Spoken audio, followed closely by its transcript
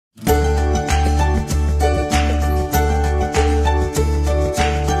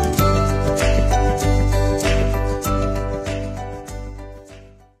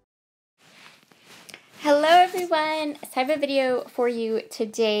I have a video for you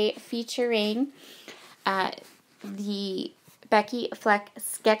today featuring the Becky Fleck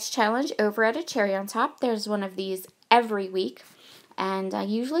Sketch Challenge over at A Cherry on Top. There's one of these every week, and I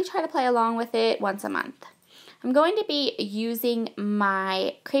usually try to play along with it once a month. I'm going to be using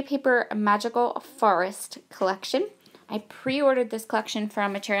my Crepe Paper Magical Forest collection. I pre-ordered this collection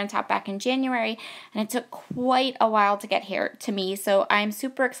from A Cherry on Top back in January, and it took quite a while to get here to me, so I'm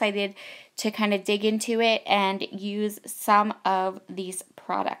super excited to kind of dig into it and use some of these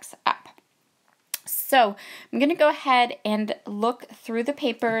products up. So I'm going to go ahead and look through the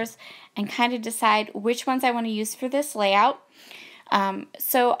papers and kind of decide which ones I want to use for this layout.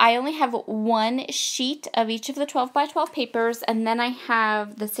 So I only have one sheet of each of the 12 by 12 papers, and then I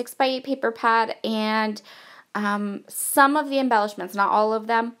have the 6 by 8 paper pad and some of the embellishments, not all of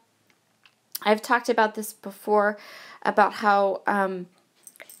them. I've talked about this before, about how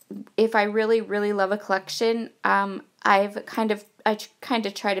if I really love a collection, I kind of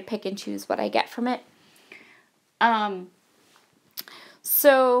try to pick and choose what I get from it.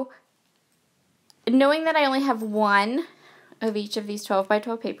 So knowing that I only have one of each of these 12 by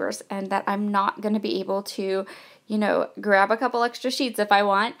 12 papers and that I'm not going to be able to, grab a couple extra sheets if I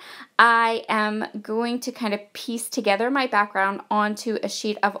want, I am going to kind of piece together my background onto a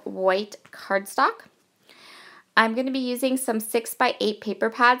sheet of white cardstock. I'm going to be using some 6 by 8 paper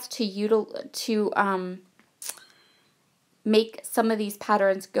pads to make some of these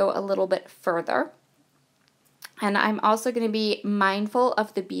patterns go a little bit further. And I'm also going to be mindful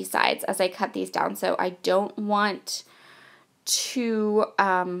of the B-sides as I cut these down. So I don't want to,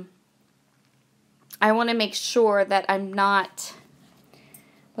 I want to make sure that I'm not,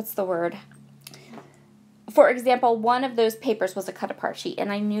 what's the word? For example, one of those papers was a cut-apart sheet,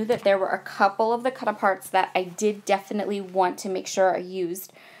 and I knew that there were a couple of the cut-aparts that I did definitely want to make sure I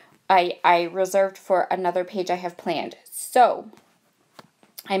used. I reserved for another page I have planned. So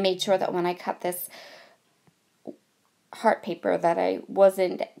I made sure that when I cut this heart paper that I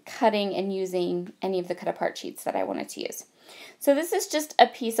wasn't cutting and using any of the cut-apart sheets that I wanted to use. So this is just a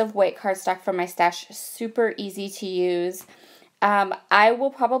piece of white cardstock from my stash, super easy to use. I will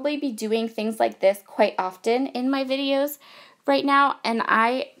probably be doing things like this quite often in my videos right now, and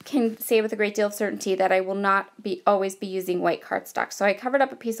I can say with a great deal of certainty that I will not always be using white cardstock. So I covered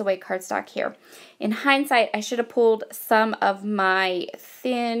up a piece of white cardstock here. In hindsight, I should have pulled some of my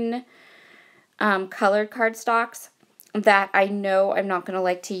thin colored cardstocks that I know I'm not going to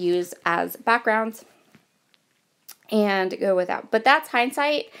like to use as backgrounds and go with that. But that's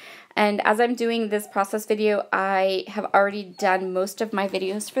hindsight, and as I'm doing this process video, I have already done most of my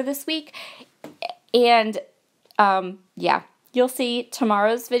videos for this week, and yeah, you'll see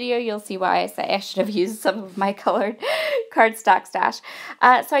tomorrow's video, you'll see why I say I should have used some of my colored cardstock stash.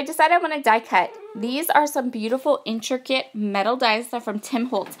 So I decided I want to die cut. These are some beautiful intricate metal dies. They're from Tim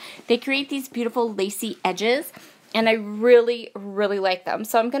Holtz. They create these beautiful lacy edges, and I really like them.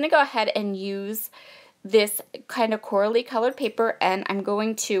 So I'm going to go ahead and use this kind of corally colored paper, and I'm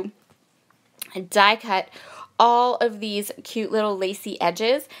going to die cut all of these cute little lacy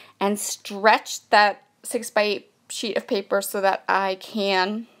edges and stretch that 6 by 8 sheet of paper so that I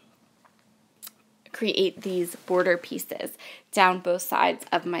can create these border pieces down both sides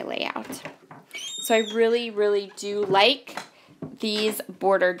of my layout. So I really do like these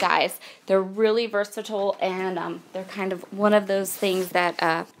border dies. They're really versatile, and they're kind of one of those things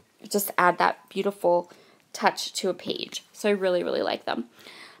that just add that beautiful touch to a page. So I really like them.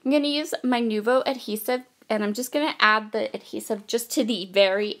 I'm going to use my Nuvo adhesive, and I'm just going to add the adhesive just to the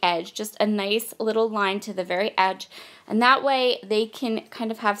very edge, just a nice little line to the very edge, and that way they can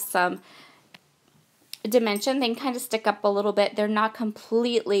kind of have some dimension. They can kind of stick up a little bit. They're not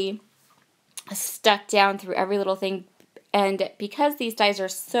completely stuck down through every little thing, and because these dies are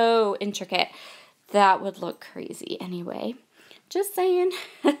so intricate, that would look crazy anyway. Just saying.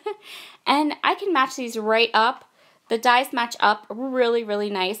 And I can match these right up. The dies match up really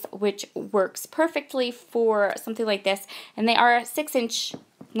nice, which works perfectly for something like this. And they are 6-inch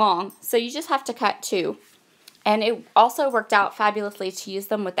long, so you just have to cut 2. And it also worked out fabulously to use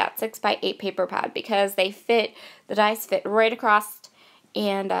them with that 6 by 8 paper pad because they fit, the dies fit right across,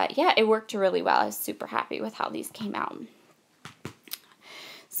 and yeah, it worked really well. I was super happy with how these came out.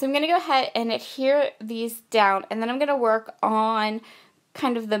 So I'm going to go ahead and adhere these down, and then I'm going to work on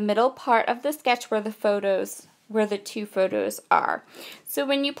kind of the middle part of the sketch where the 2 photos are. So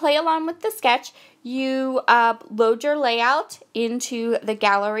when you play along with the sketch, you load your layout into the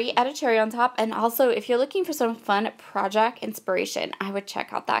gallery at A Cherry on Top, and also if you're looking for some fun project inspiration, I would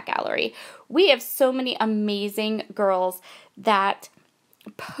check out that gallery. We have so many amazing girls that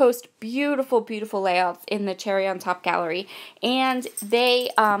post beautiful, beautiful layouts in the Cherry on Top gallery, and they're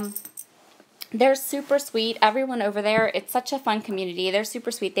super sweet. Everyone over there, it's such a fun community. They're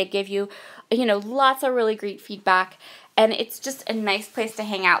super sweet. They give you, lots of really great feedback, and it's just a nice place to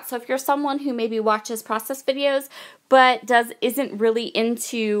hang out. So if you're someone who maybe watches process videos but isn't really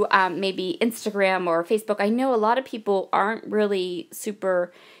into maybe Instagram or Facebook, I know a lot of people aren't really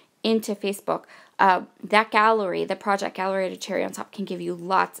super into Facebook. That gallery, the project gallery at a Cherry on Top, can give you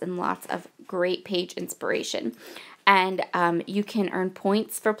lots and lots of great page inspiration. And you can earn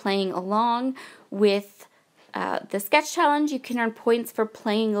points for playing along with the sketch challenge. You can earn points for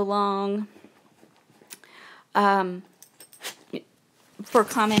playing along, for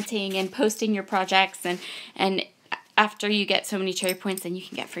commenting and posting your projects. And after you get so many cherry points, then you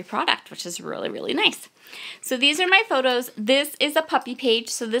can get free product, which is really, really nice. So these are my photos. This is a puppy page.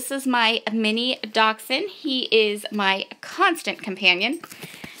 So this is my mini dachshund. He is my constant companion.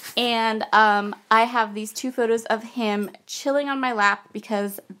 And I have these 2 photos of him chilling on my lap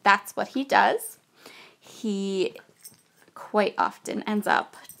because that's what he does. He quite often ends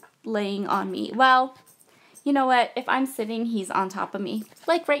up laying on me. Well, you know what? If I'm sitting, he's on top of me.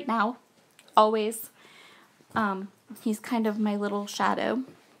 Like right now. Always. He's kind of my little shadow.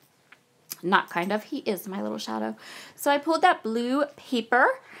 Not kind of. He is my little shadow. So I pulled that blue paper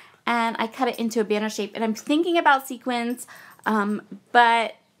and I cut it into a banner shape. And I'm thinking about sequins,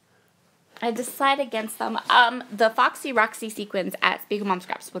 but I decided against them. The Foxy Roxy sequins at Spiegel Mom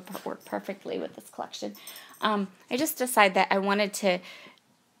Scraps would work perfectly with this collection. I just decided that I wanted to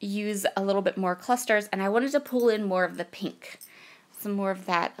use a little bit more clusters, and I wanted to pull in more of the pink. Some more of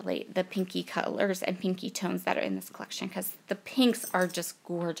that, like the pinky colors and pinky tones that are in this collection, because the pinks are just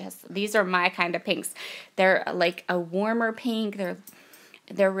gorgeous. These are my kind of pinks. They're like a warmer pink.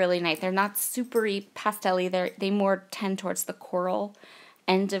 They're really nice. They're not super-y pastel-y. They more tend towards the coral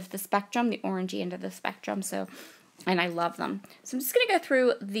end of the spectrum, the orangey end of the spectrum. So, and I love them. So I'm just going to go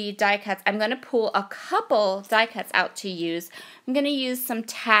through the die cuts. I'm going to pull a couple die cuts out to use. I'm going to use some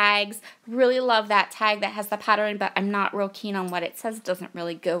tags. Really love that tag that has the pattern, but I'm not real keen on what it says. It doesn't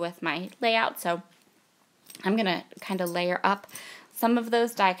really go with my layout. So I'm going to kind of layer up some of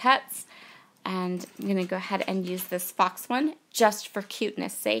those die cuts. And I'm going to go ahead and use this fox one just for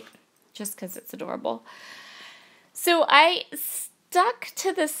cuteness sake, just because it's adorable. So I stuck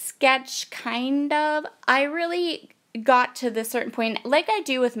to the sketch, kind of. I really got to this certain point, like I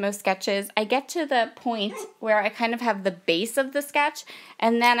do with most sketches. I get to the point where I kind of have the base of the sketch,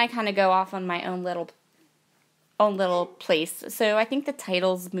 and then I kind of go off on my own little place. So I think the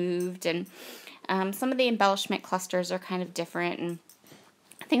titles moved, and some of the embellishment clusters are kind of different, and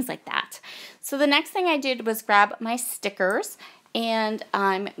things like that. So the next thing I did was grab my stickers, and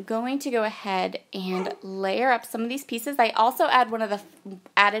I'm going to go ahead and layer up some of these pieces. I also added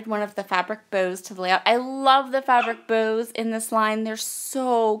one of the fabric bows to the layout. I love the fabric bows in this line. They're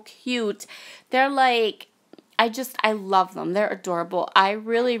so cute. They're like, I love them. They're adorable. I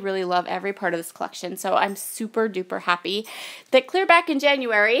really, really love every part of this collection. So I'm super duper happy that clear back in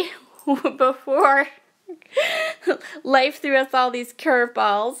January, before life threw us all these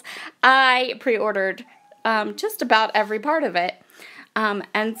curveballs, I pre-ordered just about every part of it.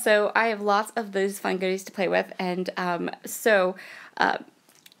 And so I have lots of those fun goodies to play with, and I'm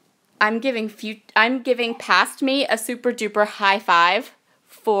giving past me a super duper high five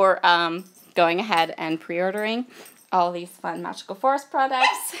for going ahead and pre-ordering all these fun Magical Forest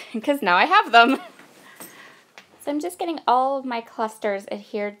products, because now I have them. So I'm just getting all of my clusters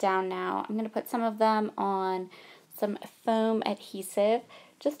adhered down now. I'm going to put some of them on some foam adhesive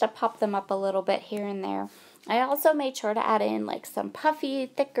just to pop them up a little bit here and there. I also made sure to add in like some puffy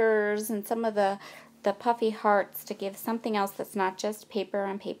thickers and some of the puffy hearts to give something else that's not just paper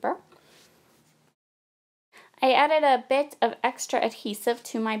on paper. I added a bit of extra adhesive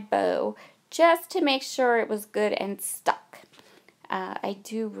to my bow just to make sure it was good and stuck. I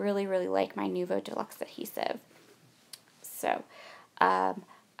do really, really like my Nuvo Deluxe adhesive. So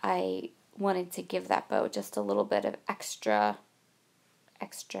I wanted to give that bow just a little bit of extra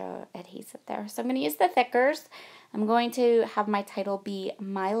adhesive there. So I'm going to use the thickers. I'm going to have my title be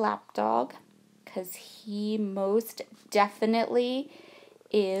My Lapdog, because he most definitely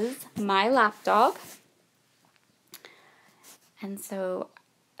is my lapdog. And so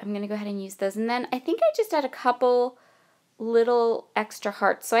I'm going to go ahead and use those. And then I think I just add a couple little extra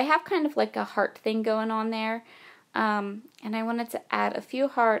hearts. So I have kind of like a heart thing going on there. And I wanted to add a few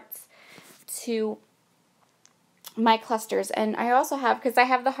hearts to my clusters. And I also have, because I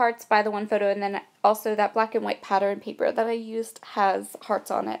have the hearts by the one photo, and then also that black and white pattern paper that I used has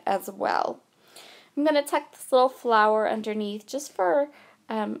hearts on it as well. I'm going to tuck this little flower underneath just for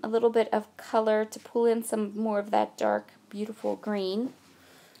a little bit of color to pull in some more of that dark, beautiful green.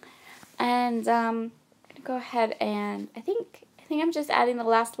 And I'm gonna go ahead and I think I'm just adding the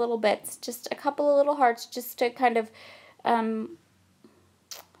last little bits, just a couple of little hearts, just to kind of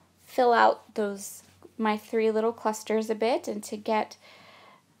fill out my 3 little clusters a bit, and to get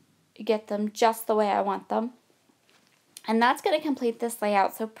them just the way I want them. And that's going to complete this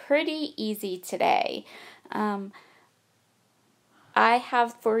layout. So pretty easy today. I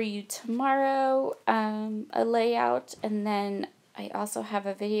have for you tomorrow a layout, and then I also have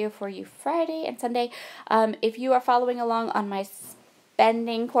a video for you Friday and Sunday. If you are following along on my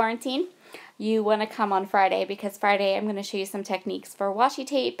spending quarantine, you want to come on Friday, because Friday I'm going to show you some techniques for washi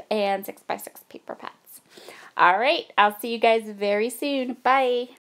tape and 6x6 paper pads. All right, I'll see you guys very soon. Bye.